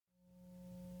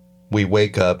We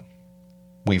wake up,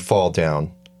 we fall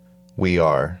down. We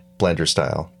are Blender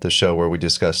Style, the show where we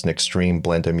discuss an extreme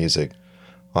blend of music.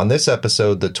 On this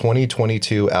episode, the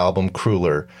 2022 album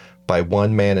Krüller by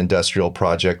one-man industrial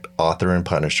project Author and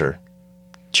Punisher.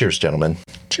 Cheers, gentlemen.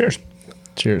 Cheers.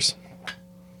 Cheers.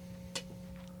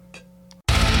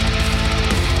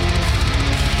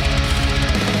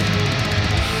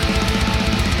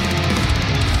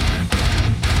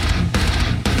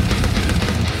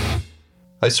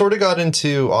 I sort of got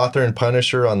into Author and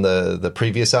Punisher on the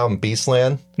previous album,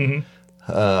 Beastland.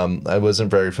 Mm-hmm. I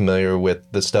wasn't very familiar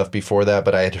with the stuff before that,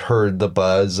 but I had heard the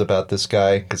buzz about this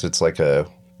guy because it's like a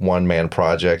one-man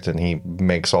project and he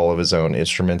makes all of his own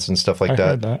instruments and stuff like I that.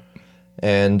 heard that.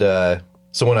 And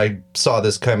so when I saw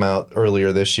this come out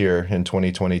earlier this year in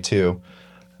 2022,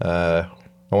 I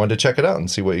wanted to check it out and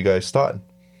see what you guys thought.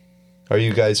 Are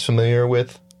you guys familiar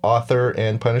with Author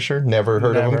and Punisher? Never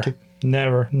heard of them?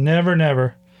 Never.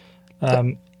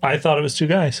 I thought it was two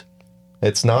guys.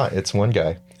 It's not. It's one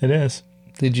guy. It is.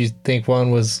 Did you think one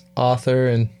was Author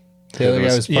and the other guy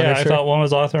was Punisher? Yeah, I thought one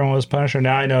was Author and one was Punisher.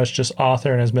 Now I know it's just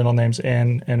Author and his middle name's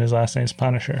N and his last name's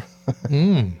Punisher.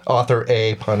 Author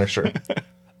A Punisher.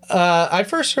 I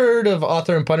first heard of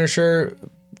Author and Punisher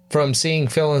from seeing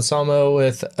Phil Anselmo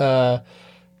with a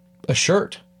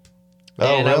shirt. Oh,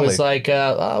 and really? I was like,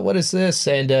 what is this?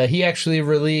 And he actually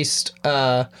released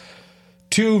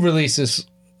 2 releases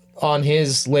on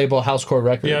his label, Housecore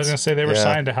Records. Yeah, I was going to say they were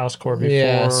signed to Housecore before.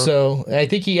 Yeah, so I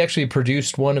think he actually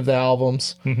produced one of the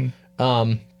albums.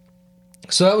 Mm-hmm.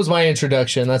 So that was my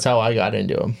introduction. That's how I got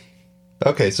into him.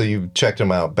 Okay, so you checked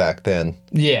him out back then.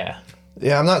 Yeah.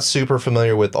 Yeah, I'm not super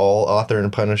familiar with all Author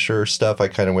and Punisher stuff. I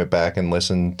kind of went back and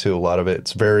listened to a lot of it.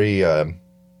 It's very,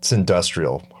 it's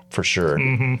industrial for sure.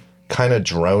 Mm-hmm. Kind of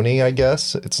droney, I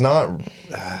guess. It's not,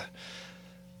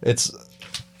 it's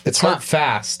not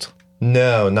fast.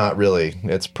 No, not really.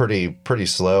 It's pretty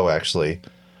slow, actually.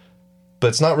 But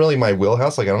it's not really my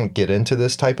wheelhouse. Like, I don't get into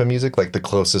this type of music. Like, the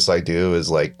closest I do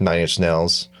is, like, 9 Inch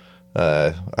Nails.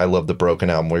 I love the Broken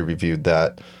album. We reviewed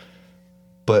that.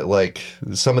 But, like,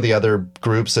 some of the other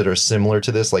groups that are similar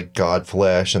to this, like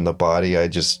Godflesh and The Body, I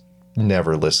just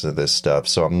never listen to this stuff.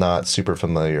 So I'm not super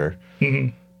familiar. Mm-hmm.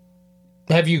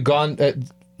 Have you gone...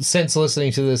 since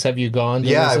listening to this, have you gone?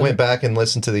 Yeah, I went back and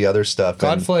listened to the other stuff.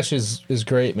 Godflesh is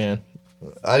great, man.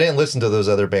 I didn't listen to those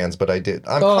other bands, but I did.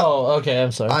 Okay,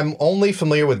 I'm sorry. I'm only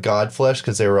familiar with Godflesh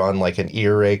because they were on like an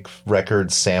Earache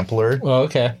Records sampler. Oh,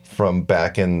 okay. From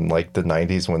back in like the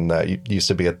 90s when that used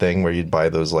to be a thing where you'd buy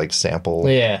those like sample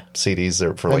CDs.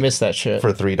 They're for like, I missed that shit.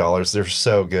 For $3. They're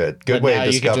so good. Good way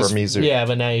to discover music. Yeah,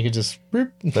 but now you could just...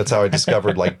 That's how I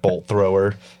discovered like Bolt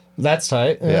Thrower. That's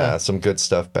tight. Yeah, some good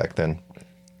stuff back then.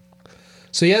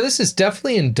 So yeah, this is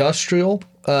definitely industrial.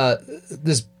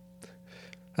 This,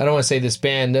 I don't want to say this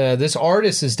band. This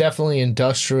artist is definitely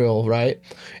industrial, right?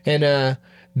 And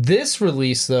this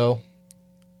release though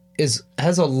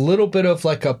has a little bit of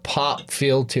like a pop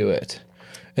feel to it.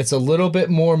 It's a little bit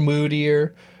more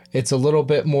moodier. It's a little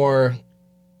bit more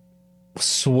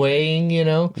swaying. You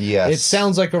know. Yes. It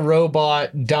sounds like a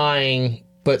robot dying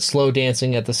but slow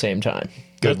dancing at the same time.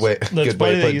 That's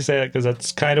funny that you say that because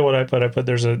that's kind of what I put. I put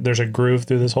there's a groove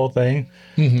through this whole thing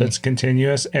that's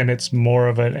continuous, and it's more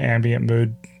of an ambient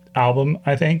mood album,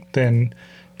 I think, than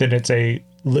it's a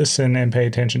listen and pay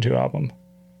attention to album.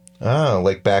 Oh,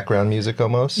 like background music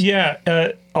almost? Yeah,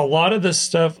 a lot of this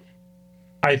stuff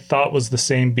I thought was the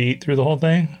same beat through the whole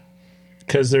thing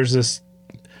because there's this.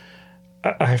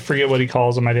 I forget what he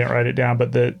calls them. I didn't write it down,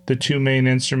 but the 2 main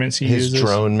instruments he uses. His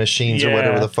drone machines or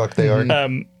whatever the fuck they are.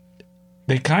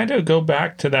 They kind of go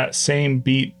back to that same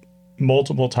beat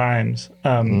multiple times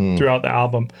throughout the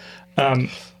album.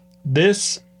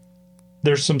 There's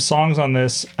some songs on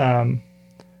this. I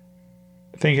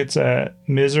think it's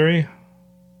Misery.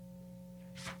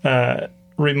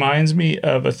 Reminds me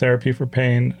of A Therapy for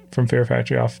Pain from Fear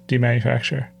Factory off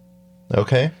Demanufacture.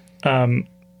 Okay. And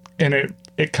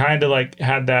it kind of like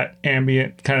had that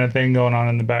ambient kind of thing going on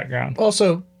in the background.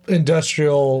 Also,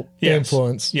 industrial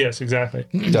influence. Yes, exactly.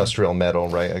 Industrial metal,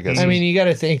 right? I guess. I mean, you got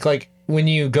to think like when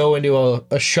you go into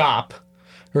a shop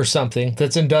or something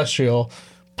that's industrial.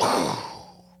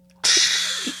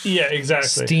 Yeah,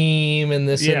 exactly. Steam and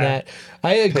this and that.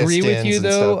 I agree with you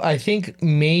though. I think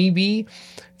maybe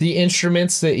the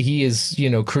instruments that he has,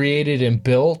 created and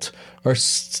built are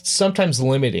sometimes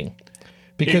limiting.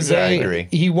 Because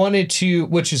he wanted to,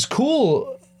 which is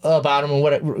cool about him and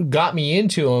what got me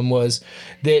into him was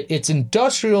that it's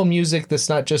industrial music that's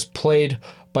not just played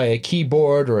by a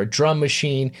keyboard or a drum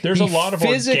machine. There's a lot of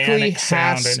organic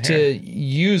sound in here. To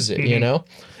use it,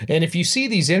 And if you see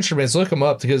these instruments, look them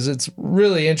up because it's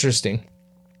really interesting.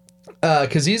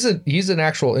 because he's an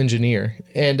actual engineer,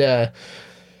 and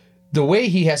the way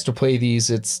he has to play these,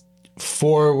 it's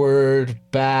forward,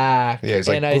 back. Yeah, he's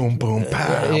like boom, boom,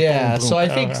 pow. Yeah, boom, boom. so I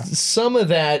think some of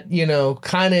that,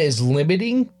 kind of is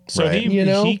limiting. So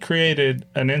he created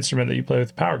an instrument that you play with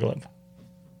the Power Glove.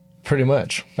 Pretty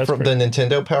much. That's From the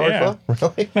Nintendo Power Glove?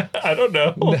 Really? I don't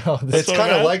know. No, it's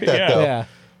kind of like that,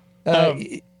 though.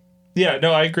 Yeah.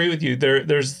 No, I agree with you.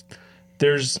 There's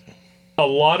a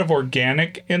lot of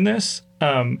organic in this,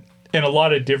 and a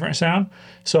lot of different sound.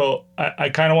 So I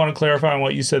kind of want to clarify on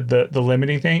what you said, the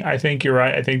limiting thing. I think you're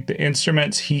right. I think the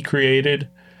instruments he created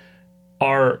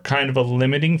are kind of a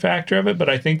limiting factor of it, but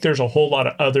I think there's a whole lot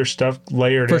of other stuff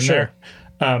layered in there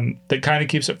that kind of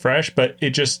keeps it fresh, but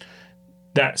it just,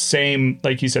 that same,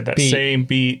 like you said, that same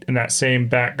beat and that same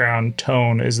background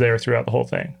tone is there throughout the whole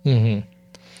thing. Mm-hmm.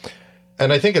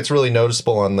 And I think it's really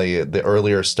noticeable on the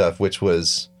earlier stuff, which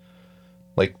was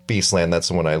like Beastland. That's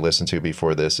the one I listened to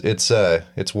before this. It's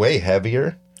way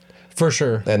heavier. For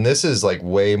sure. And this is like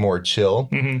way more chill.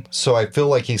 Mm-hmm. So I feel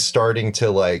like he's starting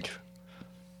to like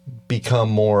become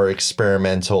more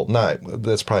experimental.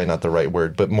 That's probably not the right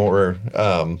word, but more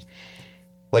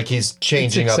like he's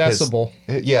changing up his...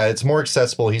 Yeah, it's more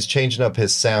accessible. He's changing up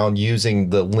his sound using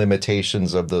the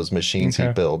limitations of those machines he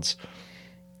builds.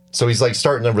 So he's like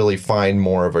starting to really find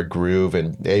more of a groove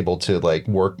and able to like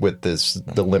work with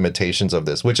the limitations of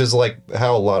this, which is like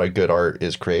how a lot of good art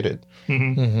is created.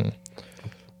 Mm-hmm. Mm-hmm.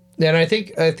 And I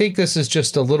think this is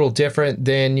just a little different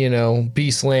than,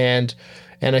 Beastland.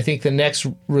 And I think the next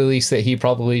release that he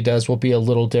probably does will be a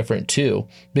little different too,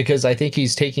 because I think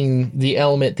he's taking the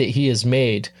element that he has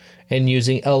made and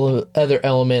using other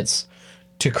elements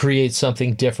to create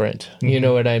something different. Mm-hmm. You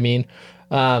know what I mean?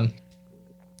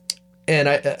 And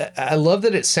I love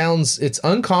that it's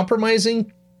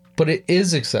uncompromising, but it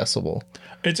is accessible.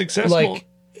 It's accessible. Like,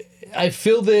 I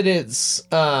feel that it's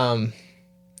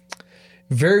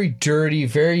very dirty,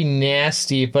 very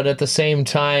nasty, but at the same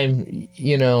time,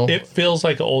 it feels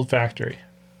like an old factory.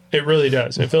 It really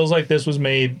does. It feels like this was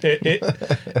made.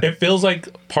 It feels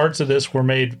like parts of this were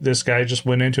made. This guy just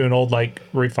went into an old like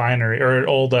refinery or an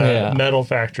old metal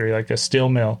factory, like a steel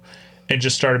mill, and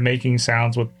just started making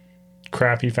sounds with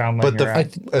crap he found laying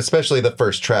around. Especially the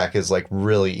first track is like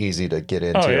really easy to get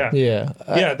into. Oh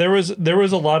yeah. There was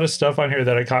a lot of stuff on here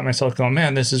that I caught myself going,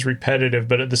 man, this is repetitive,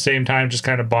 but at the same time just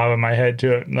kind of bobbing my head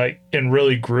to it, and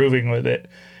really grooving with it.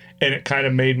 And it kind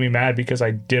of made me mad because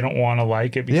I didn't want to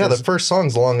like it. Because the first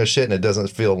song's long as shit and it doesn't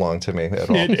feel long to me at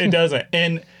all. It doesn't.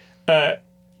 And it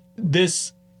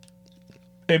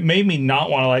made me not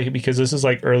want to like it because this is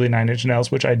like early Nine Inch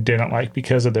Nails, which I didn't like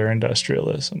because of their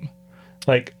industrialism.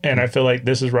 And I feel like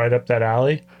this is right up that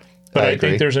alley. But I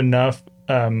think there's enough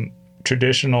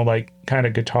traditional, like, kind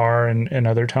of guitar and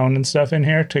other tone and stuff in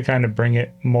here to kind of bring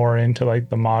it more into, like,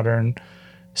 the modern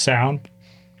sound.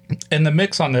 And the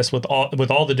mix on this with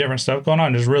all the different stuff going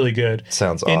on is really good.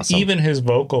 Sounds awesome. And even his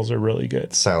vocals are really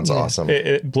good. Sounds awesome.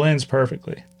 It blends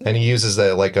perfectly. And he uses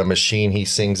that like a machine he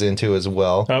sings into as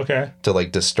well. Okay. To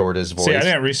like distort his voice. See, I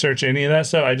didn't research any of that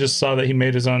stuff. I just saw that he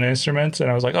made his own instruments,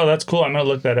 and I was like, oh, that's cool. I'm going to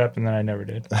look that up, and then I never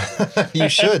did. You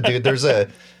should, dude.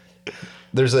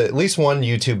 There's at least one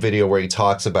YouTube video where he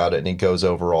talks about it and he goes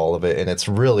over all of it, and it's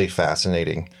really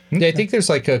fascinating. Yeah, I think there's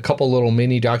like a couple little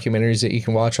mini documentaries that you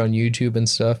can watch on YouTube and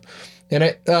stuff. And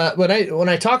when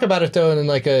I talk about it though in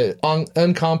like a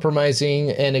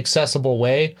uncompromising and accessible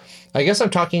way, I guess I'm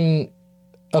talking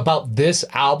about this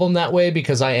album that way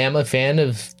because I am a fan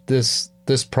of this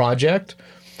project,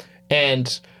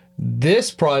 and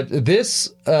this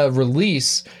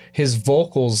release. His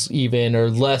vocals even are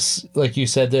less, like you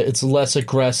said, that it's less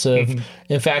aggressive.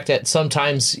 Mm-hmm. In fact,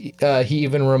 sometimes he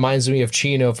even reminds me of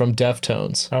Chino from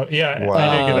Deftones. Oh yeah, wow.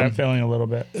 I did get that feeling a little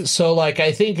bit. So like,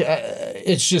 I think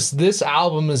it's just this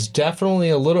album is definitely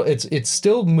a little. It's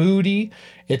still moody.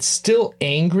 It's still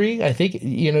angry. I think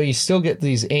you still get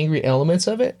these angry elements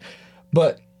of it,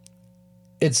 but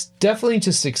it's definitely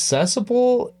just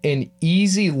accessible and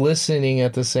easy listening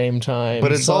at the same time.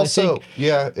 But it's also,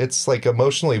 it's like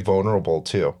emotionally vulnerable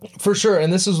too. For sure.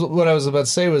 And this is what I was about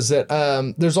to say was that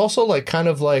there's also like kind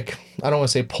of like, I don't want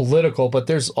to say political, but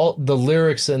there's all the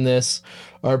lyrics in this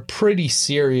are pretty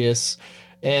serious.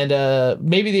 And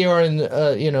maybe they are in,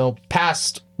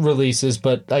 past releases,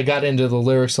 but I got into the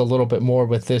lyrics a little bit more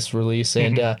with this release.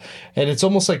 And and it's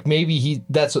almost like maybe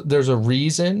there's a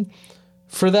reason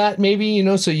for that,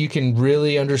 maybe, so you can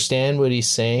really understand what he's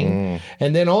saying.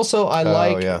 And then also I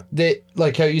that,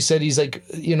 like how you said, he's like,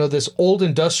 this old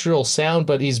industrial sound,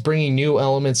 but he's bringing new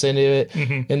elements into it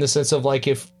in the sense of like,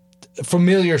 if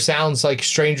familiar sounds like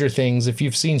Stranger Things. If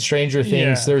you've seen Stranger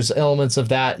Things, there's elements of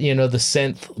that, the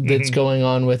synth that's going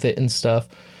on with it and stuff.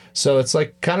 So it's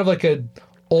like kind of like a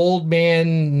old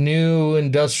man, new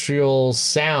industrial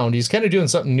sound. He's kind of doing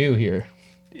something new here.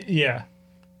 Yeah.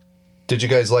 Did you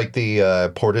guys like the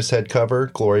Portishead cover,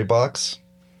 Glory Box?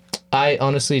 I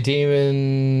honestly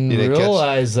didn't even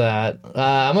realize that.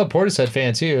 I'm a Portishead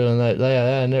fan too, and I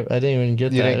didn't even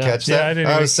get that. You didn't catch that?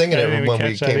 Yeah, I was singing it when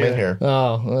we came in here.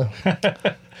 Oh.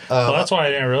 Well, that's why I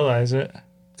didn't realize it.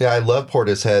 Yeah, I love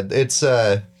Portishead. It's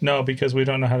no, because we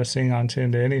don't know how to sing on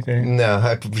tune to anything. No,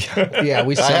 yeah,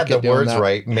 we. I had the words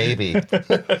right, maybe,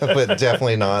 but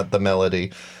definitely not the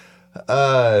melody.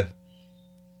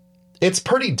 It's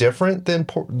pretty different than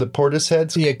the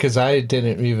Portisheads. Yeah, because I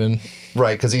didn't even.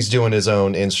 Right, because he's doing his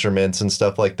own instruments and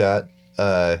stuff like that.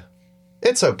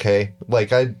 It's okay. Like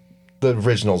the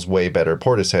original's way better.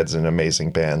 Portishead's an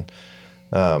amazing band.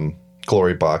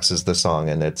 Glory Box is the song,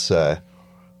 and it's.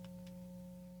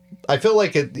 I feel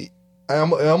like it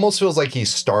almost feels like he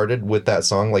started with that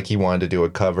song, like he wanted to do a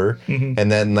cover,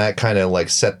 and then that kind of like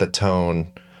set the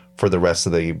tone for the rest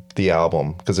of the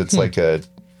album, because it's like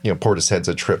Portishead's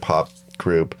a trip hop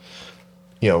group,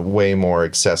 way more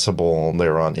accessible. They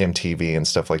were on MTV and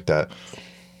stuff like that.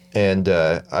 And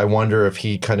I wonder if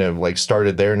he kind of like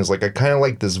started there and is like, I kind of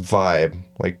like this vibe,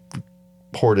 like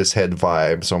Portishead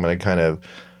vibe. So I'm going to kind of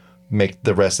make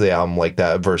the rest of the album like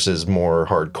that versus more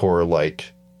hardcore,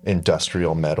 like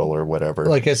industrial metal or whatever.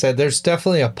 Like I said, there's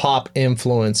definitely a pop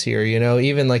influence here,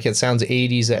 even like it sounds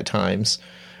 80s at times.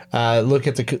 Look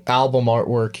at the album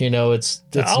artwork. It's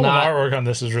album not artwork on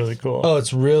this is really cool. Oh,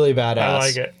 it's really badass. I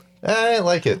like it. I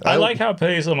like it. I like how it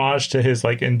pays homage to his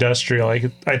like industrial.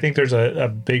 Like I think there's a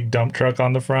big dump truck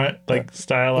on the front, like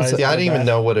stylized. Yeah, I didn't even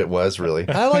know what it was really.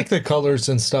 I like the colors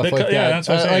and stuff like that. Yeah, that's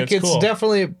what I'm saying. Like it's cool.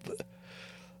 definitely.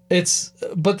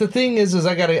 But the thing is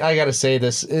I gotta say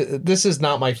this. This is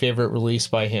not my favorite release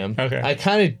by him. Okay. I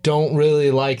kind of don't really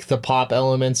like the pop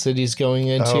elements that he's going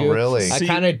into. Oh, really? I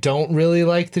kind of don't really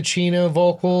like the Chino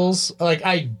vocals. Like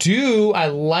I do. I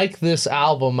like this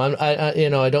album.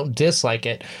 I don't dislike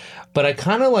it, but I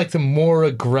kind of like the more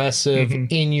aggressive,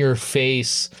 in your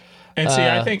face. And see,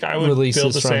 I think I would feel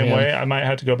the same way. I might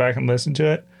have to go back and listen to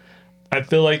it. I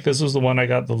feel like this was the one I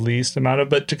got the least amount of.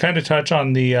 But to kind of touch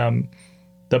on the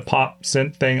pop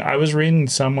synth thing, I was reading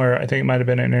somewhere, I think it might have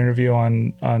been an interview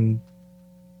on I don't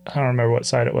remember what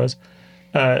site it was,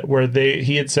 where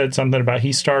he had said something about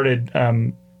he started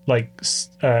the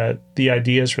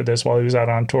ideas for this while he was out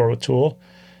on tour with Tool.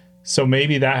 So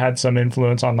maybe that had some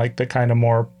influence on like the kind of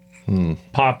more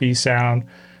poppy sound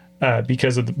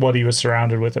because of what he was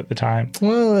surrounded with at the time.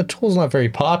 Well, Tool's not very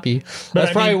poppy.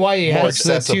 That's probably why he has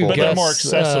the two guests. But they're more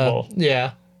accessible.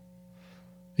 Yeah.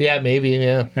 Yeah, maybe,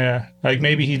 yeah. Yeah, like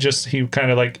maybe he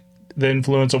kind of like the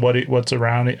influence of what's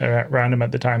around him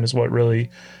at the time is what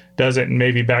really does it. And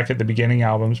maybe back at the beginning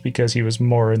albums, because he was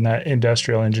more in that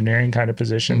industrial engineering kind of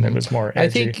position that was more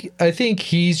edgy. I think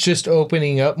he's just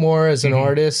opening up more as an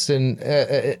artist, and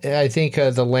I think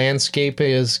the landscape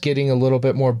is getting a little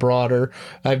bit more broader.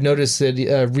 I've noticed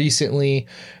that recently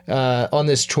on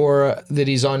this tour that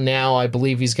he's on now, I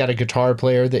believe he's got a guitar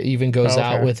player that even goes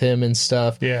out with him and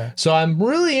stuff. Yeah. So I'm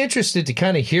really interested to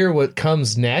kind of hear what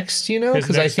comes next,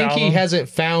 because I think he hasn't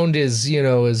found his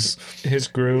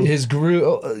groove,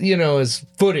 his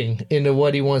footing into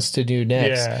what he wants to do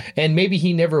next. Yeah. And maybe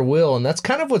he never will. And that's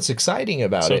kind of what's exciting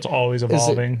about it. So it's always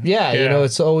evolving.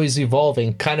 It's always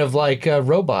evolving, kind of like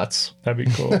robots. That'd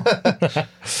be cool.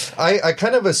 I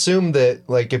kind of assumed that,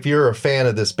 like, if you're a fan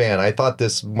of this band, I thought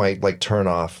this might, like, turn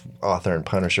off Author and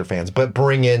Punisher fans, but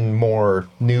bring in more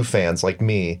new fans like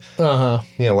me.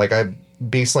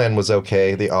 Beastland was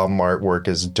okay. The album artwork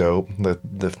is dope. The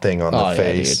thing on the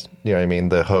face, you know what I mean?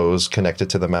 The hose connected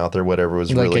to the mouth or whatever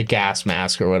was like really... a gas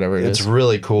mask or whatever it is. It's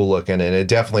really cool looking, and it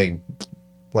definitely...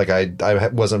 Like, I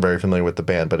wasn't very familiar with the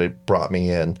band, but it brought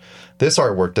me in. This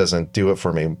artwork doesn't do it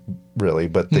for me, really,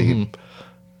 but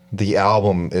the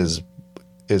album is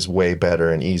way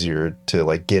better and easier to,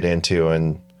 like, get into,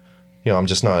 and... I'm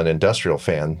just not an industrial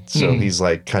fan, so he's,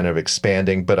 like, kind of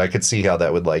expanding, but I could see how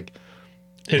that would, like...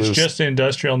 It's just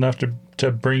industrial enough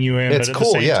to bring you in, it's but at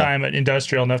cool, the same time,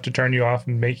 industrial enough to turn you off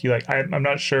and make you like, I'm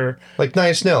not sure. Like Nine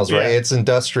Inch Nails, right? It's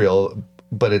industrial,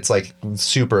 but it's like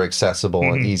super accessible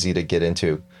and easy to get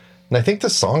into. And I think the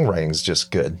songwriting's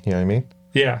just good. You know what I mean?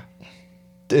 Yeah.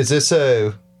 Is this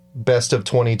a best of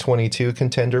 2022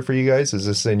 contender for you guys? Is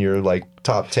this in your like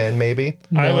top 10 maybe?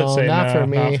 No, I would say not for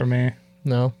me. Not for me.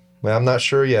 No. Well, I'm not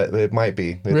sure yet. It might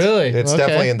be. Really? It's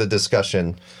definitely in the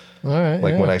discussion. All right.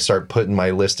 Like when I start putting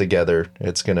my list together,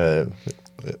 it's gonna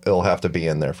it'll have to be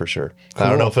in there for sure. Cool. I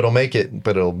don't know if it'll make it,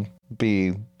 but it'll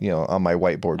be, on my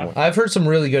whiteboard one. I've heard some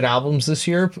really good albums this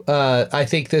year. I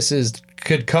think this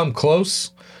could come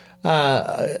close.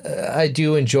 I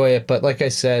do enjoy it, but like I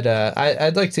said,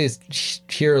 I'd like to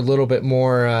hear a little bit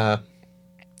more,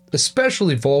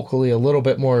 especially vocally, a little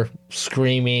bit more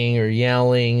screaming or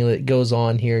yelling that goes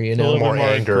on here, A little more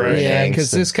anger. Yeah,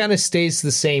 because this kind of stays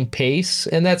the same pace,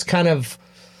 and that's kind of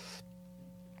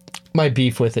my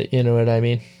beef with it. You know what I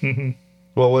mean? Mm-hmm.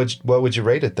 Well, what would you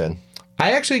rate it then?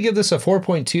 I actually give this a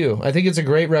 4.2. I think it's a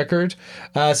great record.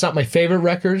 It's not my favorite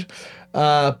record,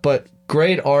 but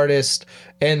great artist,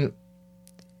 and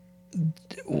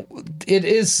it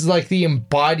is like the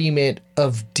embodiment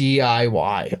of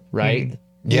DIY, right? Mm-hmm.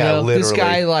 Yeah, literally. This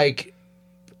guy,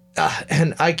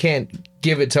 and I can't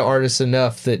give it to artists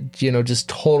enough that, just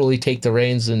totally take the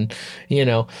reins and,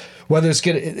 whether it's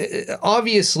gonna,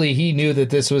 obviously he knew that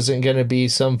this wasn't going to be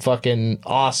some fucking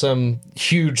awesome,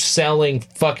 huge selling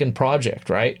fucking project,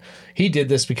 right? He did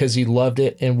this because he loved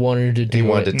it and wanted to do it. He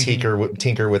wanted to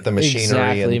tinker with the machinery.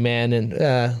 Exactly, man.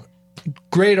 And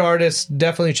great artist.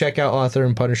 Definitely check out Author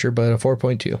and Punisher, but a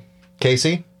 4.2.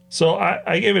 Casey? So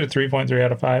I gave it a 3.3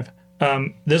 out of 5.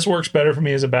 This works better for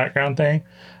me as a background thing.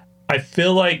 I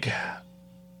feel like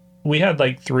we had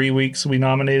like 3 weeks. We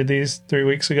nominated these 3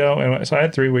 weeks ago, and so I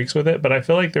had 3 weeks with it. But I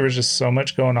feel like there was just so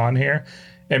much going on here,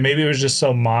 and maybe it was just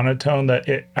so monotone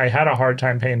that I had a hard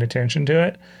time paying attention to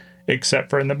it,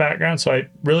 except for in the background. So I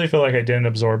really feel like I didn't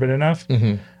absorb it enough.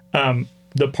 Mm-hmm.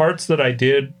 The parts that I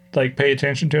did like pay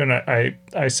attention to, and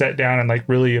I sat down and like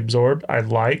really absorbed, I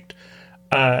liked.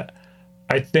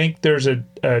 I think there's a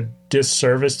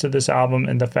disservice to this album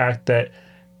in the fact that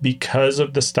because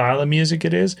of the style of music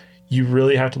it is, you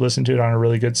really have to listen to it on a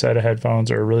really good set of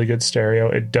headphones or a really good stereo.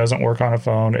 It doesn't work on a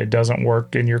phone. It doesn't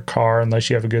work in your car unless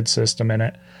you have a good system in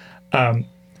it.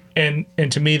 And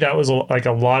to me, that was like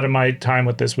a lot of my time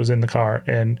with this was in the car.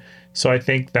 And so I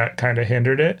think that kind of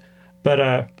hindered it. But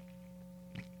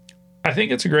I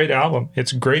think it's a great album.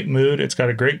 It's a great mood. It's got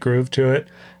a great groove to it.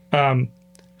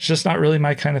 It's just not really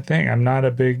my kind of thing. I'm not a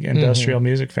big industrial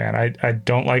music fan. I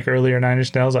don't like earlier Nine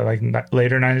Inch Nails. I like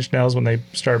later Nine Inch Nails when they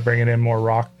started bringing in more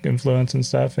rock influence and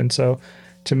stuff. And so,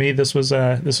 to me, this was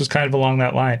kind of along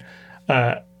that line.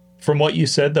 From what you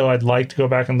said, though, I'd like to go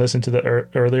back and listen to the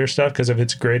earlier stuff because if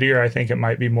it's grittier, I think it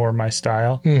might be more my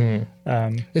style.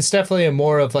 Mm-hmm. It's definitely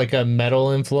more of like a metal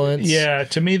influence. Yeah,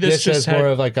 to me, this just has more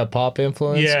of like a pop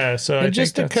influence. Yeah, so and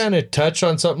just to kind of touch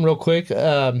on something real quick.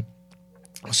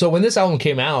 So when this album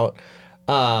came out,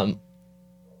 I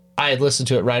had listened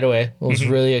to it right away. I was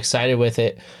really excited with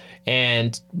it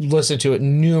and listened to it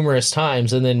numerous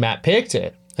times. And then Matt picked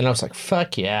it. And I was like,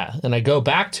 fuck yeah. And I go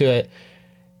back to it.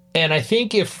 And I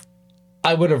think if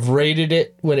I would have rated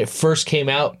it when it first came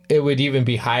out, it would even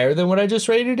be higher than what I just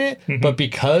rated it. Mm-hmm. But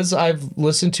because I've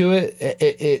listened to it,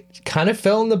 it kind of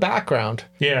fell in the background.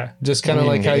 Yeah. Just kind of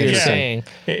like how you're saying.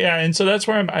 Yeah. And so that's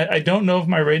where I don't know if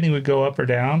my rating would go up or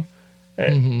down.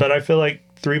 But I feel like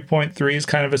 3.3 is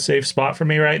kind of a safe spot for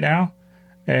me right now.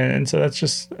 And so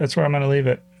that's where I'm going to leave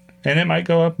it. And it might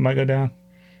go up, it might go down.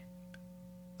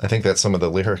 I think that's some of the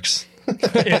lyrics. Is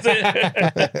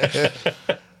it?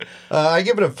 I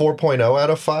give it a 4.0 out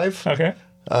of 5. Okay.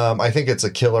 I think it's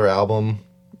a killer album.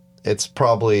 It's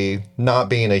probably, not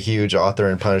being a huge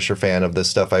Author and Punisher fan of this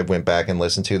stuff I went back and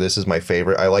listened to, this is my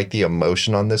favorite. I like the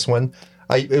emotion on this one.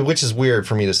 Which is weird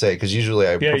for me to say because usually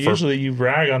usually you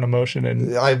rag on emotion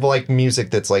and I like music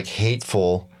that's like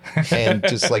hateful and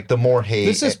just like the more hate.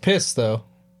 This is piss though.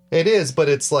 It is, but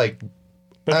it's like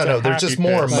I don't know. There's just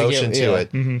more emotion to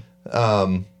it,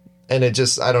 and it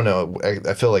just I don't know.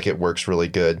 I feel like it works really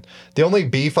good. The only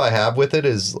beef I have with it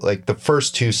is like the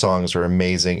first 2 songs are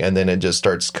amazing, and then it just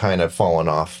starts kind of falling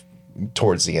off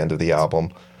towards the end of the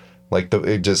album. Like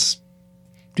it just.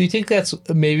 Do you think that's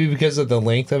maybe because of the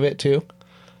length of it too?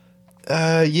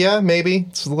 Yeah, maybe.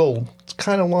 It's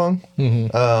kind of long.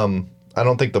 Mm-hmm. I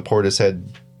don't think the Portishead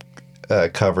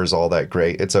covers all that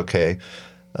great. It's okay.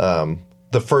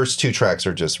 The first 2 tracks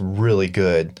are just really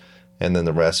good, and then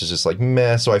the rest is just like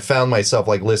meh. So I found myself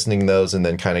like listening to those and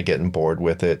then kind of getting bored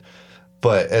with it.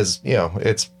 But as you know,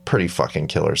 it's pretty fucking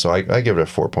killer. So I give it a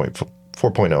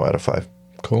 4.0 out of 5.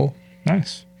 Cool.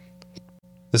 Nice.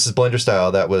 This is Blender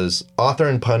Style. That was Author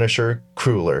and Punisher,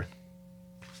 Krüller.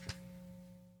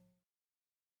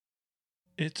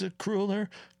 It's a crueler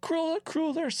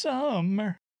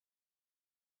summer.